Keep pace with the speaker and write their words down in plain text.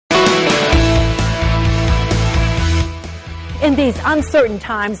In these uncertain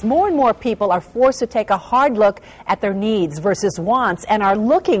times, more and more people are forced to take a hard look at their needs versus wants and are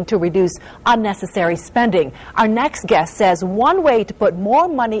looking to reduce unnecessary spending. Our next guest says one way to put more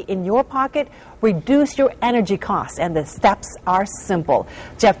money in your pocket, reduce your energy costs, and the steps are simple.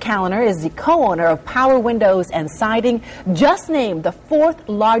 Jeff Callender is the co-owner of Power Windows and Siding, just named the 4th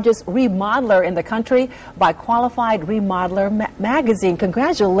largest remodeler in the country by Qualified Remodeler magazine.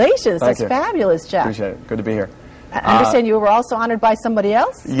 Congratulations. That's fabulous, Jeff. Appreciate it. Good to be here. I understand you were also honored by somebody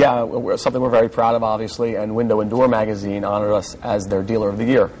else? Yeah, something we're very proud of, obviously, and Window and Door magazine honored us as their Dealer of the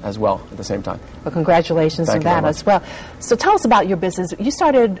Year as well at the same time. Well, congratulations on that as well. So tell us about your business. You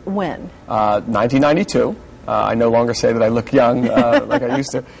started when? 1992. I no longer say that I look young like I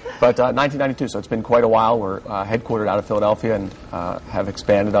used to, but 1992, so it's been quite a while. We're headquartered out of Philadelphia and have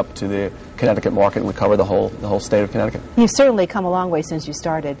expanded up to the Connecticut market, and we cover the whole state of Connecticut. You've certainly come a long way since you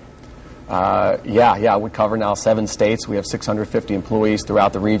started. Yeah, we cover now 7 states. We have 650 employees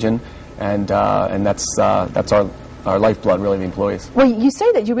throughout the region, and that's our lifeblood, really, the employees. Well, you say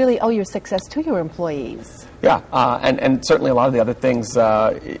that you really owe your success to your employees. Yeah, and certainly a lot of the other things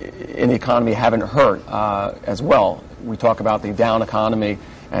in the economy haven't hurt as well. We talk about the down economy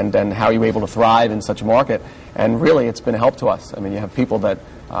and how you're able to thrive in such a market, and really it's been a help to us. I mean, you have people that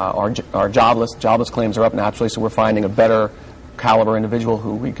are jobless. Jobless claims are up naturally, so we're finding a better caliber individual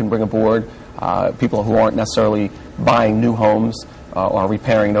who we can bring aboard, people who aren't necessarily buying new homes or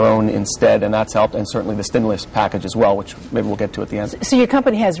repairing their own instead, and that's helped, and certainly the stimulus package as well, which maybe we'll get to at the end. So your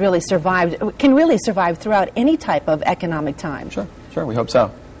company has really survived, can really survive throughout any type of economic time? Sure, we hope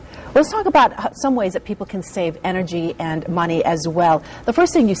so. Let's talk about some ways that people can save energy and money as well. The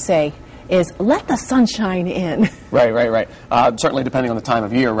first thing you say is, let the sunshine in. Right. Certainly depending on the time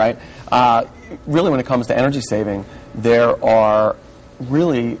of year, right? Really, when it comes to energy saving, there are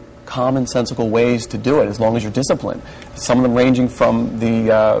really commonsensical ways to do it as long as you're disciplined. Some of them ranging from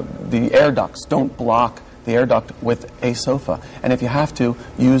the air ducts. Don't block the air duct with a sofa. And if you have to,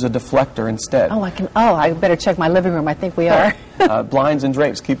 use a deflector instead. I better check my living room. I think we are. Blinds and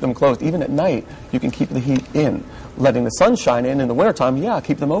drapes, keep them closed. Even at night, you can keep the heat in. Letting the sunshine in the wintertime,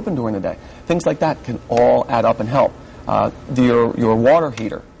 keep them open during the day. Things like that can all add up and help. Your water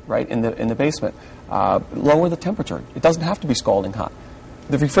heater, right, in the basement, lower the temperature. It doesn't have to be scalding hot.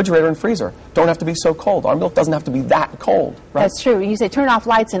 The refrigerator and freezer don't have to be so cold. Our milk doesn't have to be that cold, right? That's true. You say turn off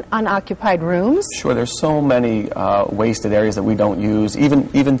lights in unoccupied rooms? Sure, there's so many wasted areas that we don't use.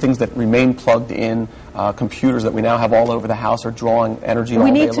 Even things that remain plugged in, computers that we now have all over the house are drawing energy all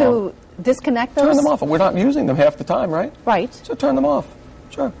day long. We need to disconnect those? Turn them off. We're not using them half the time, right? Right. So turn them off.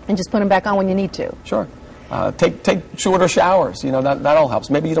 Sure. And just put them back on when you need to? Sure. Take shorter showers. You know, that all helps.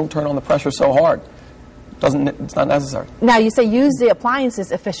 Maybe you don't turn on the pressure so hard. It's not necessary. Now, you say use the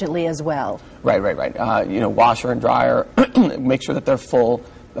appliances efficiently as well. Right. Washer and dryer, make sure that they're full.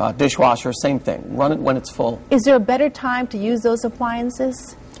 Dishwasher, same thing. Run it when it's full. Is there a better time to use those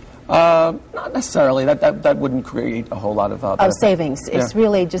appliances? Not necessarily. That wouldn't create a whole lot of savings. It's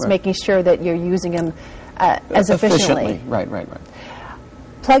really just making sure that you're using them as efficiently. Right.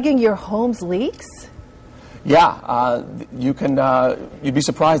 Plugging your home's leaks? Yeah, you'd be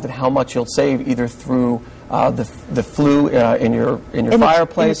surprised at how much you'll save either through the flue in your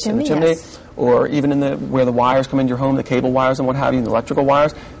fireplace, in the chimney, yes. Or even where the wires come into your home, the cable wires and what have you, and the electrical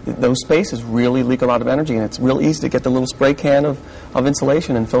wires. Those spaces really leak a lot of energy, and it's real easy to get the little spray can of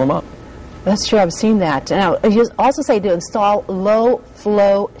insulation and fill them up. That's true. I've seen that. Now, you also say to install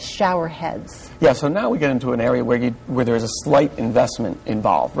low-flow shower heads. Yeah, so now we get into an area where there's a slight investment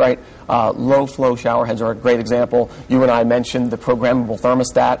involved, right? Low-flow shower heads are a great example. You and I mentioned the programmable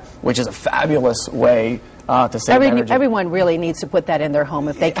thermostat, which is a fabulous way to save energy. Everyone really needs to put that in their home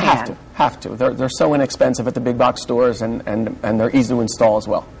if they can. Have to. They're so inexpensive at the big box stores, and they're easy to install as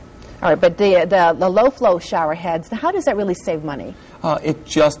well. All right, but the low-flow shower heads, how does that really save money? It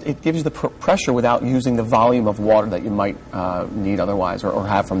gives you the pressure without using the volume of water that you might need otherwise or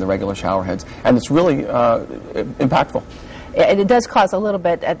have from the regular shower heads. And it's really impactful. It does cost a little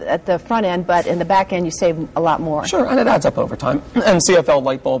bit at the front end, but in the back end you save a lot more. Sure, and it adds up over time. And CFL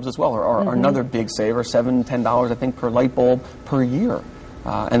light bulbs as well are another big saver, $7, $10 I think per light bulb per year.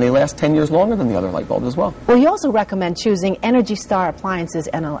 And they last 10 years longer than the other light bulbs as well. Well, you also recommend choosing Energy Star appliances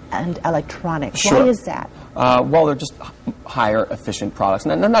and electronics. Sure. Why is that? Well, they're just higher efficient products.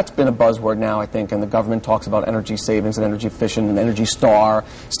 And that's been a buzzword now, I think, and the government talks about energy savings and energy efficient and Energy Star,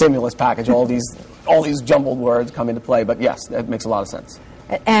 stimulus package, all these jumbled words come into play. But yes, that makes a lot of sense.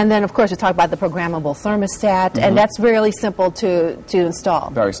 And then, of course, we talk about the programmable thermostat, and that's really simple to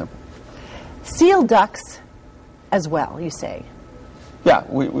install. Very simple. Seal ducts as well, you say. Yeah,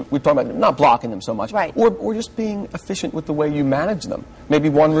 we're talking about not blocking them so much. Right. Or just being efficient with the way you manage them. Maybe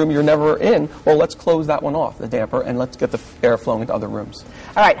one room you're never in, well, let's close that one off, the damper, and let's get the air flowing into other rooms.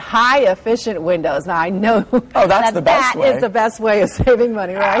 All right, high efficient windows. Now, I know that's the best way. That is the best way of saving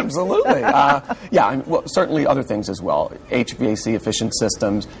money, right? Absolutely. Well, certainly other things as well. HVAC efficient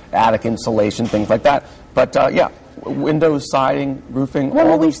systems, attic insulation, things like that. But, windows, siding, roofing,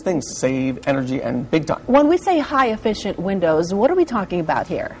 all those things save energy and big time. When we say high efficient windows, what are we talking about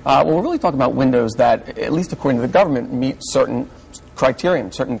here? Well, we're really talking about windows that, at least according to the government, meet certain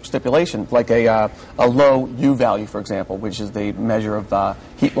criterion, certain stipulations, like a low U value, for example, which is the measure of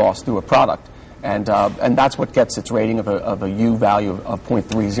heat loss through a product. And that's what gets its rating of a U value of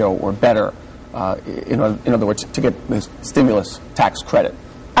 0.30 or better, in other words, to get the stimulus tax credit.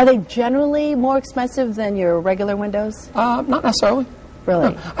 Are they generally more expensive than your regular windows? Not necessarily.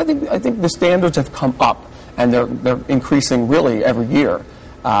 Really? No. I think the standards have come up, and they're increasing really every year.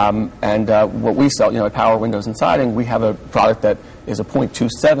 What we sell, at Power Windows and Siding, we have a product that is a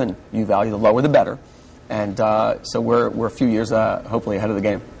 0.27 U value. The lower, the better. And so we're a few years, hopefully, ahead of the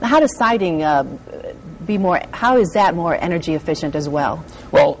game. How does siding how is that more energy efficient as well?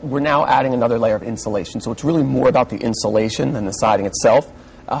 Well, we're now adding another layer of insulation. So it's really more about the insulation than the siding itself.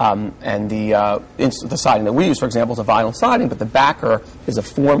 The siding that we use, for example, is a vinyl siding, but the backer is a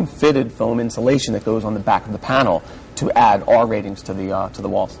form-fitted foam insulation that goes on the back of the panel to add R ratings to the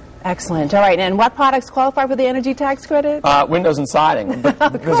walls. Excellent. All right. And what products qualify for the energy tax credit? Windows and siding. But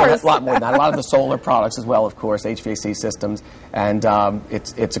there's a lot more than that. A lot of the solar products as well, of course, HVAC systems, and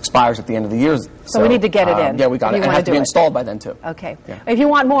it expires at the end of the year. So we need to get it in. Yeah, we got it. It has to be installed by then, too. Okay. Yeah. If you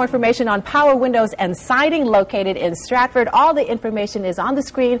want more information on Power Windows and Siding located in Stratford, all the information is on the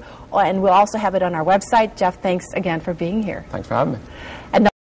screen, and we'll also have it on our website. Jeff, thanks again for being here. Thanks for having me.